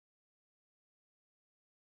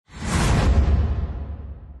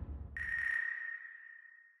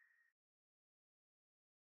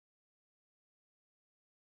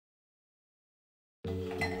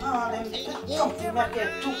Something that they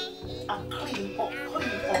do and clean up.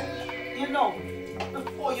 You know,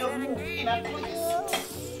 before you move in a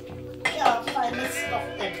place. Can't find this stuff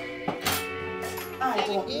then. I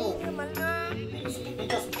don't know. These people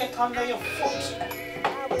just get under your foot.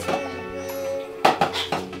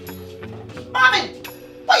 Marvin,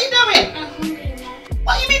 what are you doing? I'm hungry, man.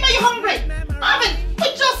 What do you mean by you hungry? Marvin, we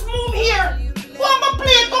just moved here. Go on my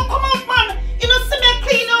plate, go come out, man. You know, see me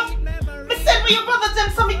clean up. Me said with your brothers them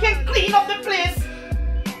so we can clean up the place.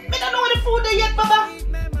 Me don't know where the food there yet, Baba.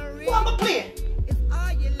 Go on my plate.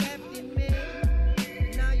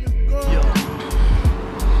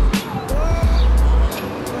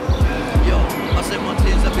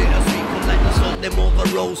 Them over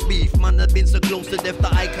roast beef, man, I've been so close to death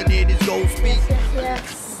that I can hear this ghost speak.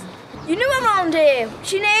 Yes. You knew around here.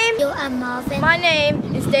 What's your name? Yo, I'm Marvin. My name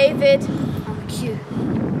is David. I'm Q.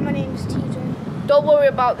 My name's TJ. Don't worry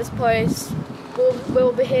about this place.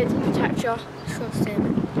 We'll be here to protect you. Trust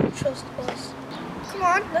him. Trust us. Come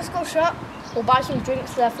on, let's go shop. We'll buy some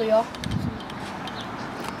drinks there for you.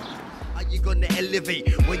 You gonna elevate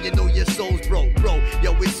when you know your soul's broke, bro?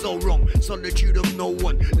 Yo, it's so wrong. Solitude of no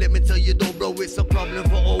one. Let me tell you though, bro, it's a problem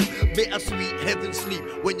for all. Bittersweet, heaven sleep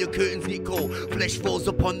when your curtains get cold. Flesh falls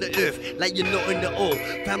upon the earth like you're not in the all.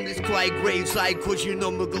 Families cry graveside cause you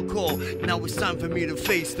know me got call. Now it's time for me to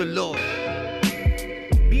face the Lord.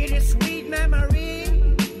 Bittersweet memory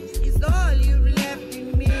is all you've left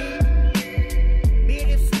in me.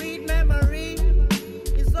 Bittersweet memory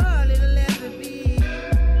is all it'll ever be.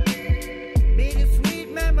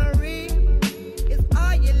 Memory is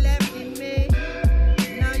all you left in me.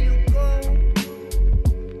 Now you go.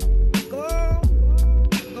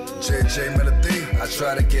 JJ Melody, I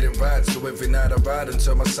try to get it right, so every night I ride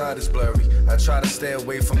until my side is blurry. I try to stay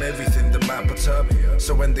away from everything that might perturb me.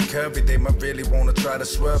 So when they curve me, they might really wanna try to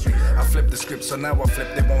swerve me. I flip the script, so now I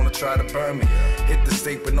flip, they wanna try to burn me. Hit the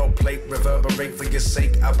stake with no plate, reverberate for your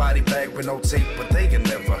sake. I body bag with no tape, but they can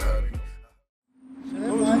never hurt me.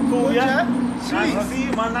 Cool, yeah? Nice to see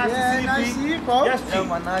you, man. Nice to see you, bro. Yes, yeah,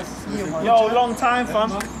 man. Nice to see you, man. Yo, long time, fam.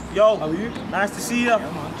 Yo, how are you? Nice to see you. Yeah,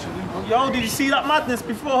 man. Yo, did you see that madness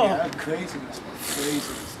before? Yeah, craziness.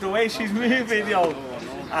 It's the way she's moving, yo.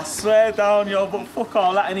 I swear down, yo, but fuck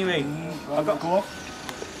all that anyway. I've got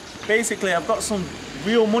basically, I've got some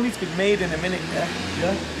real money to be made in a minute, yeah?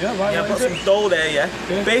 Right. Yeah, I've got some dough there, yeah?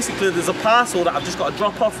 Basically, there's a parcel that I've just got to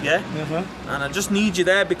drop off, yeah? And I just need you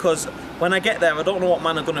there because when I get there, I don't know what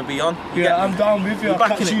man I'm going to be on. I'm down with you. I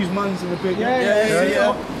can't choose man's in a bit.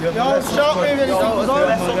 Yeah. Yo, shout me when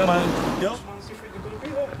it's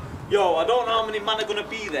Yo, I don't know how many men are going to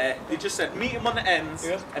be there. They just said meet him on the ends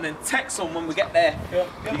and then text them when we get there.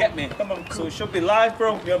 You get me? So it should be live,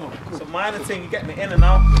 bro. So minor thing, you get me in and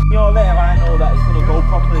out. Yo, later I know that it's going to go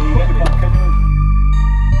properly. You get me?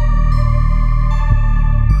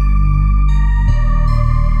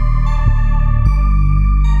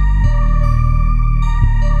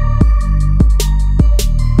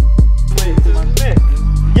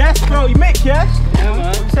 Yes, bro, you Mick, yeah? Yeah,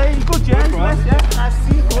 man. You say you good, yeah? Nice to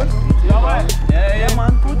see you, good. You alright? Yeah,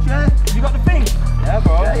 man, good, yeah? You got the thing? Yeah,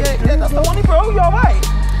 bro. Yeah, that's the money, bro, you alright?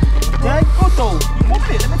 Yeah, good though. You want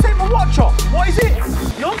it? Let me take my watch off. What is it?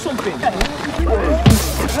 You on something?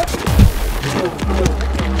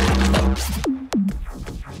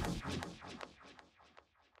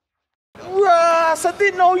 Ras, I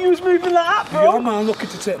didn't know you was moving like that, bro. Yeah, man, I'm looking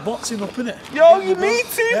to take boxing up, innit? Yo, you mean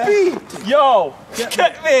TP? Yeah. Yo,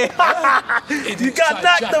 get me. You got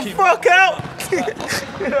knocked the fuck out.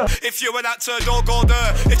 If you're an actor, don't go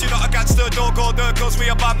there. If you're not a gangster, don't go there. Cause we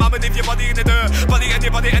are bad man, and if your body in the dirt, body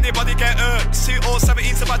anybody get hurt.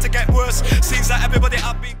 2017's about to get worse. Seems like everybody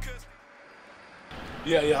have been cursed.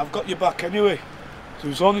 Yeah, I've got your back anyway.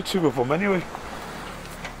 There's only two of them anyway.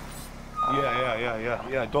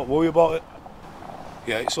 Yeah, don't worry about it.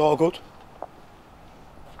 Yeah, it's all good.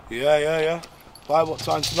 Yeah. By what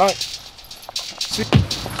time tonight?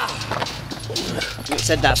 It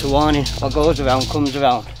said that's a warning. What goes around comes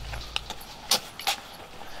around.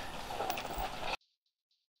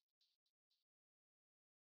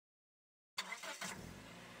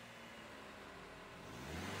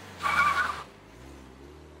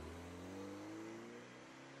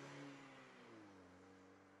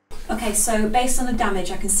 Okay, so based on the damage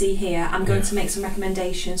I can see here, I'm going to make some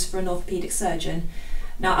recommendations for an orthopaedic surgeon.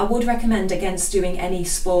 Now, I would recommend against doing any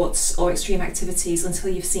sports or extreme activities until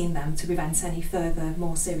you've seen them to prevent any further,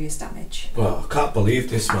 more serious damage. Well, I can't believe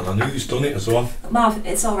this, man. I knew who's done it as well. Marv,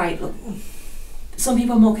 it's all right. Look, some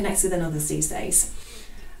people are more connected than others these days.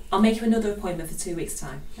 I'll make you another appointment for 2 weeks'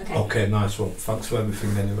 time. Okay. Okay, nice one. Thanks for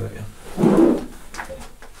everything anyway. Yeah.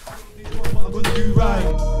 I'm gonna do right.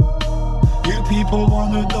 You people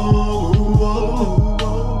wanna know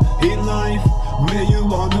in life where you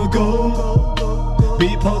wanna go.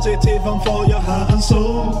 Be positive and follow your heart and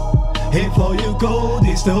soul. Aim for your goal,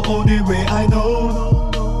 it's the only way I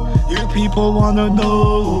know. You people wanna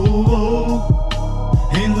know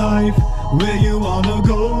in life where you wanna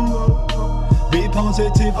go. Be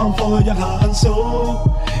positive and follow your heart and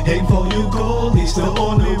soul. Aim for your goal, it's the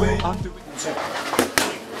only way. I'm doing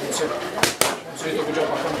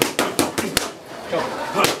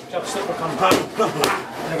Jab, slip back on.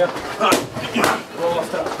 And again. Roll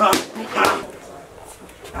off that.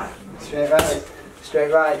 Straight right.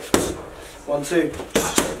 Straight right. 1, 2.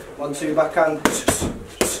 1, 2, backhand.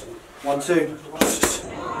 1, 2.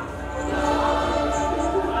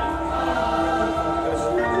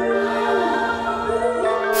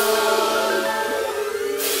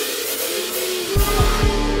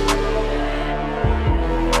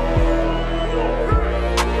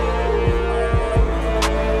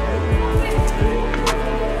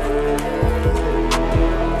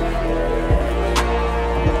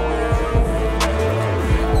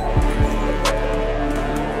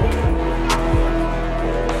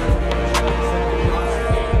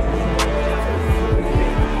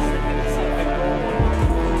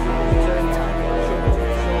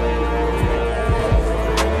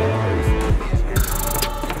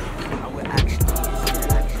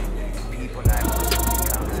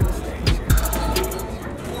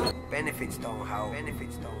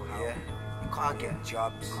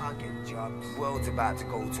 World's about to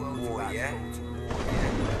go to war, yeah?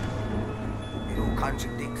 It all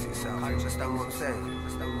contradicts itself. Understand what I'm saying?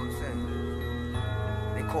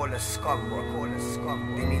 They call us scum, bro.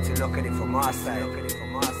 They need to look at it from our side.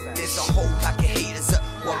 There's a whole pack of haters that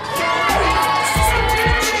want me in my brain.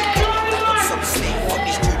 Like I'm some slave from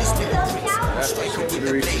these Judas little pricks. Striking with the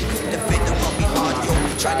blade, defending on me hard, yo.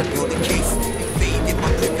 Trying to build a case, invading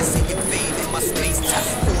my privacy, invading my space.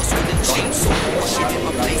 Task force with a chainsaw, washing in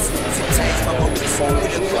my place. Sometimes my moments with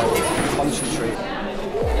a gun. Concentrate.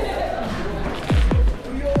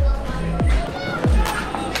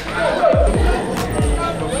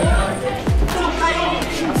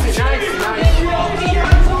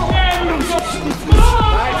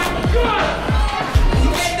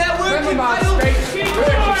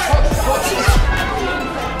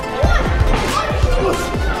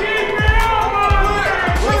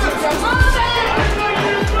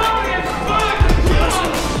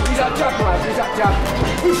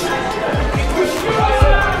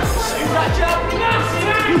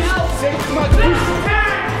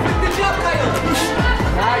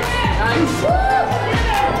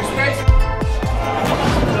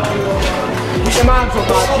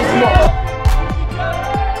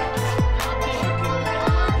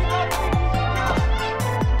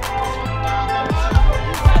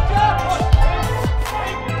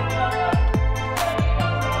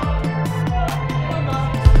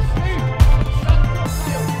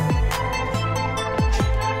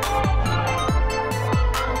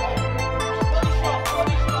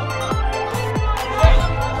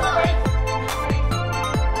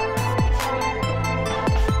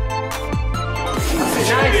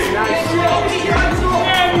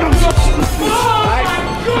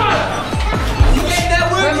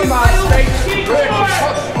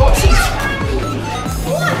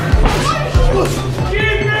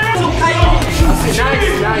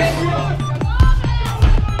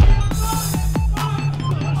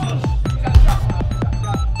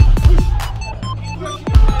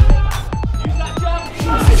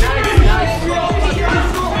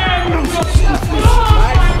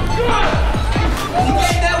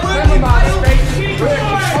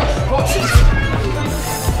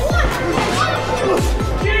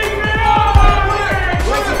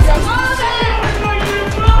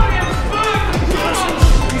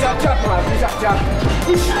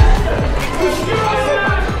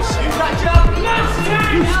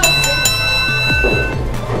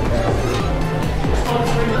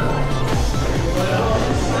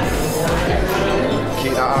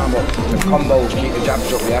 Keep that arm up, the combos, keep the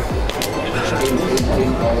jabs up, yeah?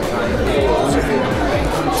 In all the time.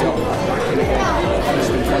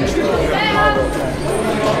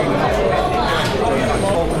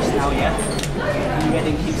 Focus now, yeah? You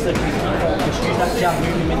ready? Keep slipping. Just use that jab,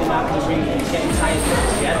 moving him in and out of the ring, and he's getting tired,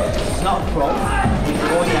 yeah? It's not a pro. You can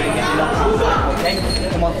go in there and get knocked, okay?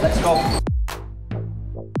 Come on, let's go.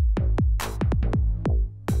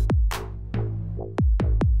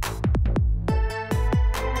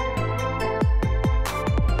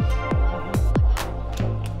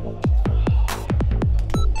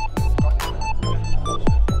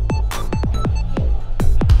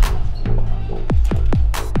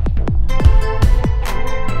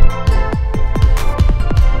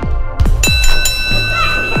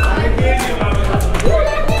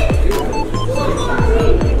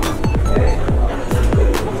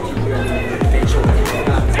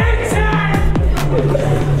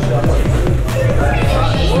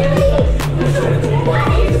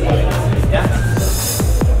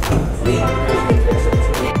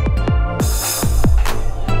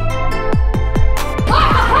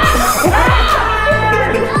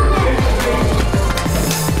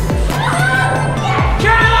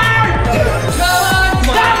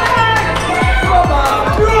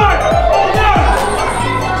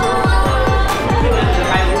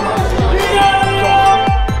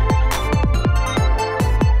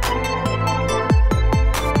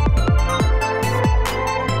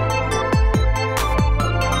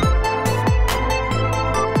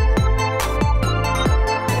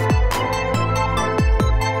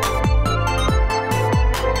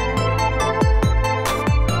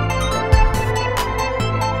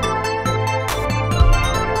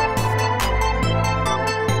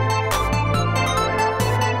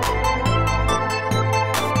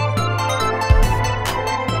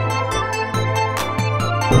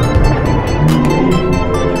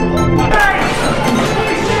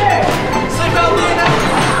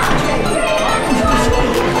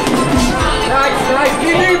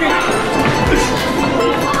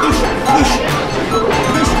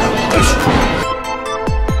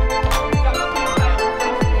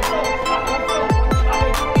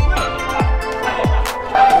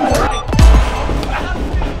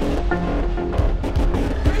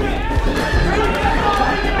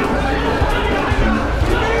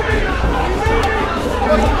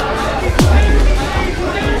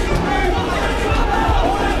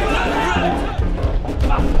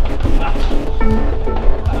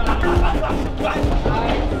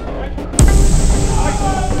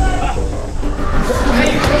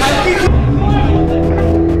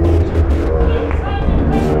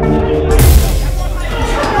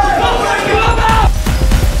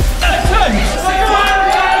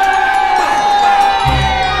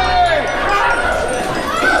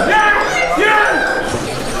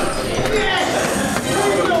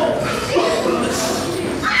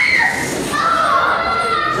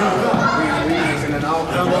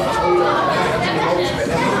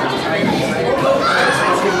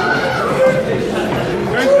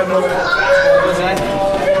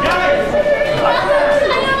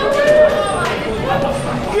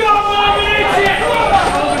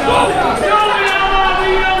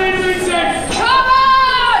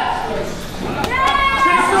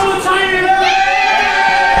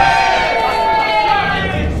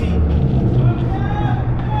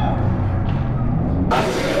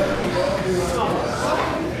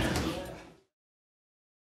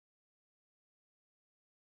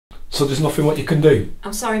 So there's nothing what you can do?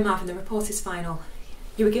 I'm sorry, Marvin, the report is final.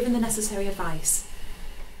 You were given the necessary advice.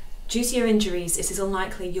 Due to your injuries, it is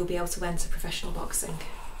unlikely you'll be able to enter professional boxing.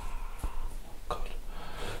 God.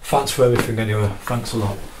 Thanks for everything anyway. Thanks a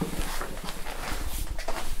lot.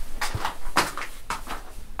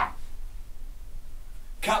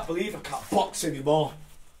 Can't believe I can't box anymore.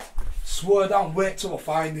 Swear down, wait till I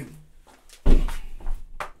find him.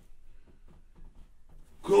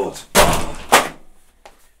 Good.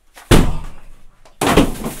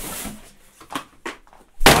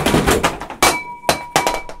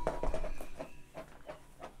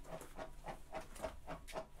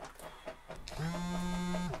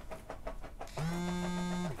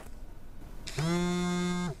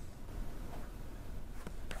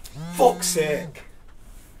 Fuck's sake.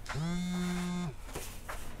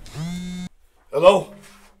 Hello?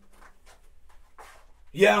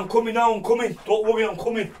 Yeah, I'm coming now, I'm coming. Don't worry, I'm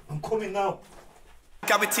coming. I'm coming now.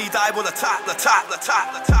 Guaranteed I will attack.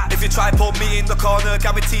 If you try put me in the corner,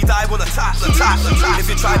 guaranteed I will attack. If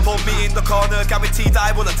you try put me in the corner, guaranteed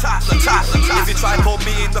I will attack. If you try put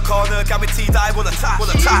me in the corner, guaranteed I will attack. So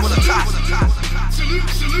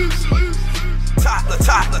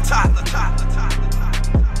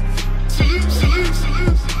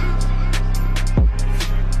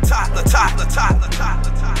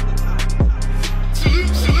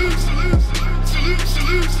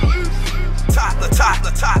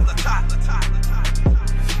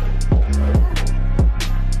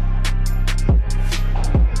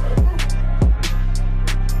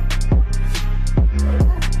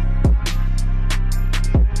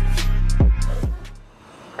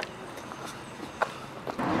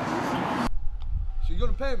you're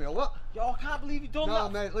gonna pay me or what? Yo, I can't believe you done that. No,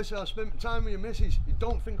 mate, listen, I spent time with your missus. You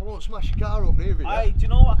don't think I won't smash your car up near you? Hey, do you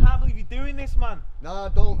know what? I can't believe you're doing this, man. No, I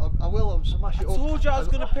don't. I will. I'll smash it up. I told you I was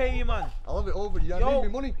going to pay you, man. I'll have it over to you. I need my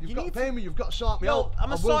money. You've got to pay me. You've got to sort me out. I'm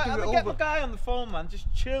going to get my guy on the phone, man.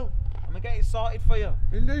 Just chill. I'm going to get it sorted for you.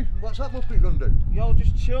 Indeed. What's that muppet going to do? Yo,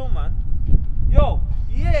 just chill, man. Yo,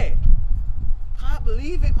 yeah. Can't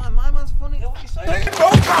believe it, man. My man's funny. Yo, what you saying? Let it go,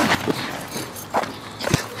 man!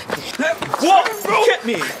 What? Bro. Get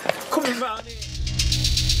me. Coming round here.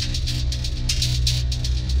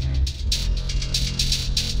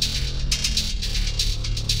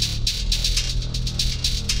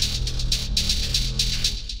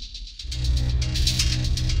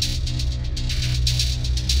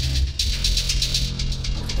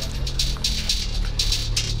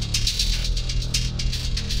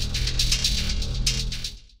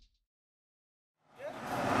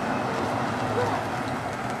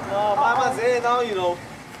 Now, you know.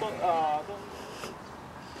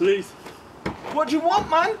 Please. What do you want,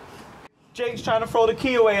 man? Jake's trying to throw the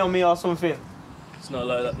key away on me or something. It's not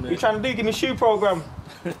like that, mate. You trying to do? Give me a shoe program.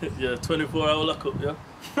 Yeah, 24-hour lockup, yeah?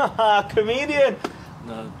 Comedian.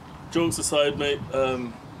 Nah, jokes aside, mate.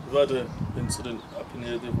 We've had an incident happen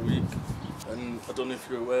here the other week, and I don't know if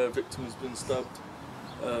you're aware, a victim has been stabbed.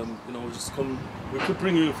 You know, we could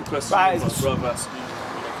bring you in for questions, right. but I'd rather ask you.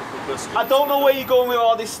 I don't know where you're going with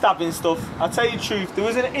all this stabbing stuff. I'll tell you the truth, there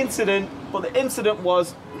was an incident, but the incident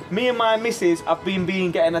was me and my missus have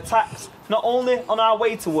been getting attacked, not only on our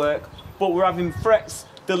way to work, but we're having threats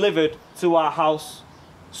delivered to our house.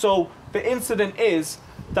 So the incident is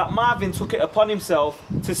that Marvin took it upon himself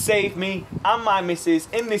to save me and my missus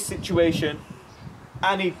in this situation,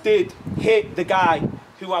 and he did hit the guy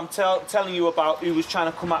who I'm telling you about, who was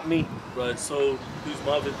trying to come at me. Right, so who's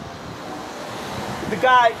Marvin? The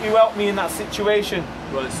guy who helped me in that situation.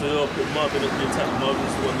 Right, so you're putting Marvin at the attack.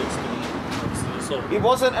 Marvin's the one that's the assault. It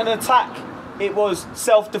wasn't an attack, it was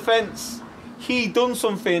self-defense. He done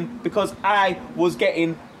something because I was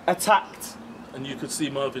getting attacked. And you could see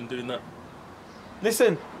Marvin doing that?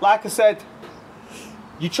 Listen, like I said,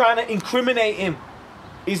 you're trying to incriminate him.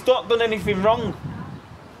 He's not done anything wrong.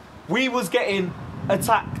 We was getting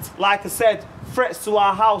attacked, like I said, threats to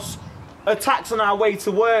our house, attacks on our way to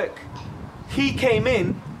work. He came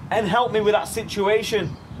in and helped me with that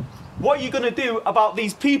situation. What are you going to do about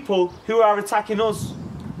these people who are attacking us?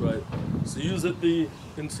 Right. So you was at the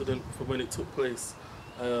incident from when it took place.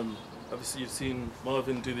 Obviously you've seen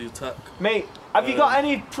Marvin do the attack. Mate, have you got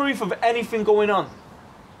any proof of anything going on?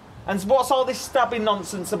 And what's all this stabbing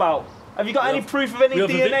nonsense about? Have you got any proof of any DNA going on?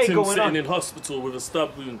 We have a victim sitting in hospital with a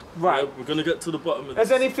stab wound. Right. We're going to get to the bottom of this.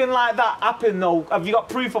 Has anything like that happened though? Have you got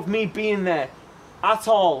proof of me being there at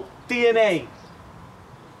all? DNA?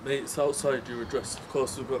 Mate, it's outside your address. Of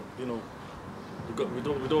course, we've got, you know, we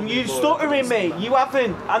don't. You stuttering, mate. You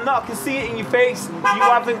haven't. And I can see it in your face. You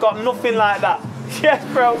haven't got nothing like that. Yes,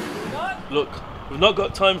 bro. Look, We've not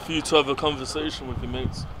got time for you to have a conversation with your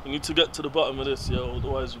mates. We need to get to the bottom of this, yeah,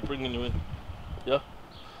 otherwise we're bringing you in. Yeah?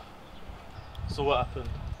 So what happened?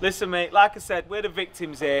 Listen, mate, like I said, we're the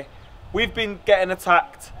victims here. We've been getting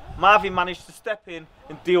attacked. Marvin managed to step in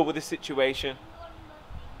and deal with the situation.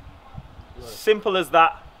 Right. Simple as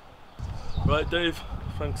that. Right, Dave,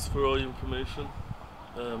 thanks for all your information.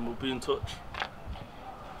 We'll be in touch.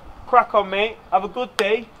 Crack on, mate. Have a good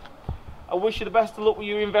day. I wish you the best of luck with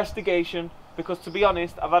your investigation, because to be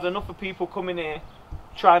honest, I've had enough of people coming here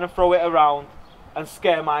trying to throw it around and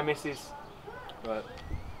scare my missus. Right.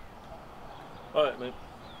 Alright, mate.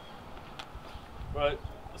 Right,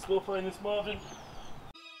 let's go find this Marvin.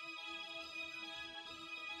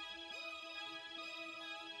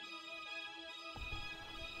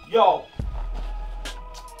 Yo!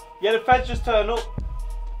 Yeah, the feds just turned up.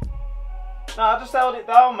 Nah, I just held it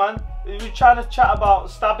down, man. We were trying to chat about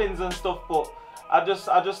stabbings and stuff, but I just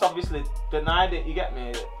obviously denied it, you get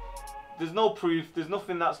me? There's no proof, there's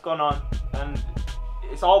nothing that's gone on, and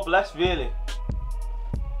it's all blessed, really.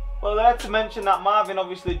 Well, I had to mention that Marvin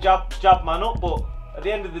obviously jabbed man up, but at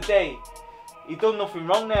the end of the day, he done nothing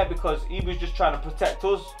wrong there because he was just trying to protect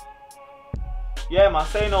us. Yeah, man,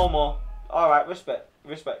 say no more. Alright, respect,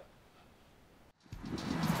 respect.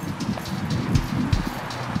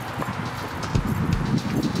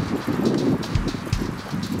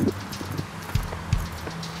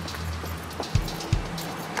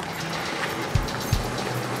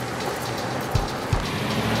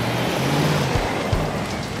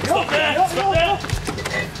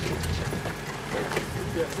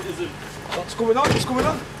 What's going on? What's going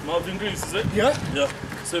on? Marvin G, is it? Yeah? Yeah,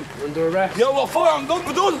 it's him. Under arrest. Yo, what for? I'm done,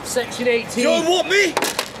 we're done. Section 18. Yo, what, me?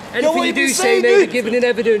 Anything you do say, mate, you're giving in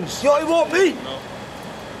evidence. Yo, you want me? No.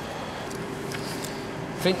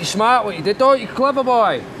 Think you're smart what you did, don't you? Clever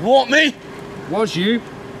boy. What, me? Was you.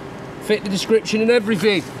 Fit the description and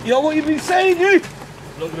everything. Yo, what you been saying, you?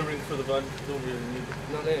 I'm not going to ring for the van, don't really need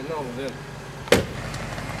it. Not there, no, there.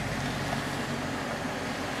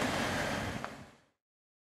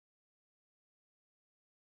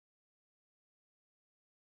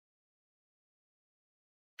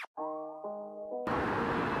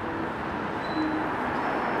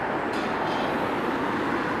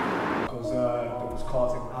 That was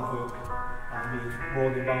causing havoc. I mean,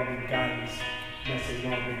 rolling around in gangs, messing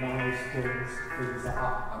around with knives, guns, things like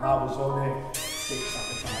that. And I was only 6 at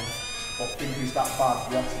the time. But things is that bad,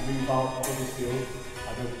 we had to move out of Huddersfield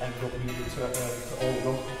and then ended up moving to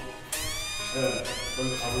Oldham. When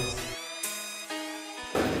I was...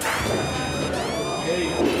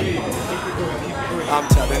 I'm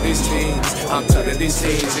telling these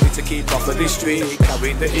teens, you need to keep off of this street,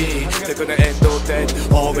 carrying the E. They're gonna end up dead,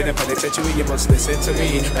 or in a penitentiary. You must listen to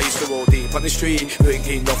me. I used to roll deep on the street,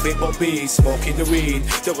 drinking nothing but bees, smoking the weed.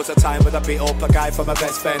 There was a time when I beat up a guy for my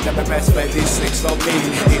best friend, and my best friend is 6 on me.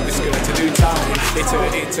 He was going to do time, it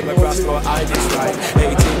turned into my grass for I did right.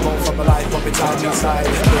 18 months of my life, but my time inside,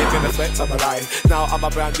 living the threats of my life. Now I'm a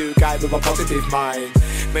brand new guy with a positive mind.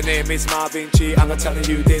 My name is Marvin G, and I'm telling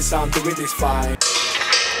you this, I'm doing this fine.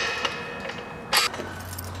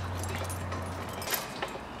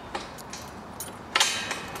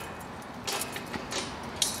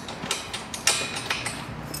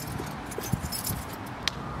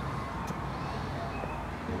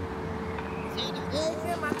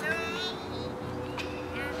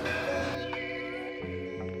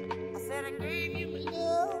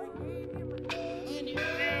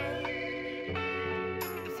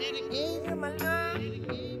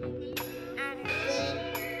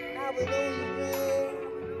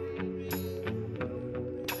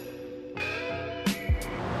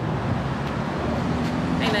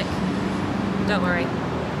 Don't worry.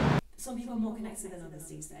 Some people are more connected than others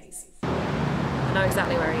these days. I know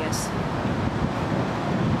exactly where he is.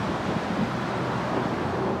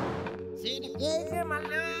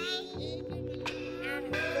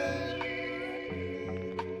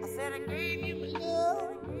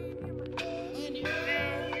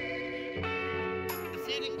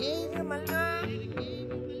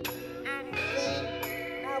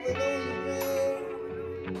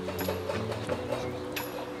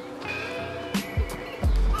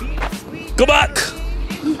 Go back!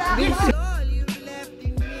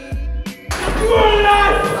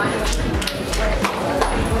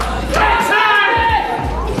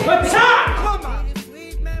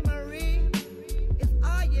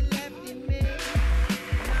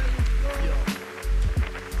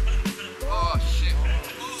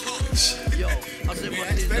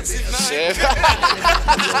 Shit.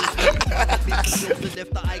 Listen close to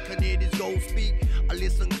left, the eye can hear this ghost speak. I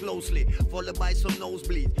listen closely, followed by some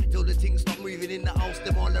nosebleeds. Till the things stop moving in the house,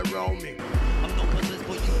 them all around me. I'm not possessed,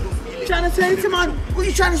 but you will feel it. Trying to say to man, what are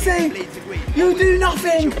you trying to say? You do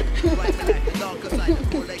nothing.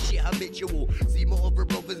 See my other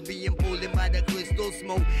brothers being pulled in by the crystal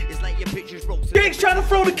smoke. It's like your pictures broke. Dick's trying to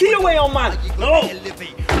throw the key away on man. No.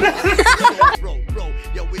 Bro,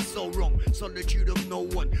 yo, it's so wrong. Solitude of no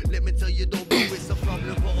one. Let me tell you, don't do it's a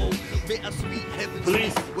problem for all. Bittersweet heaven.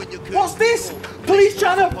 Police. What's this? Police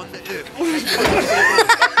trying to.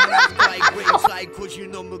 Cause you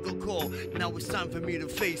know me go call. Now it's time for me to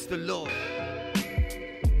face the law.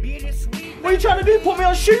 What are you trying to do? Put me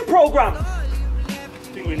on shoot program? I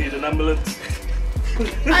think we need an ambulance.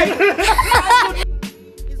 Hey.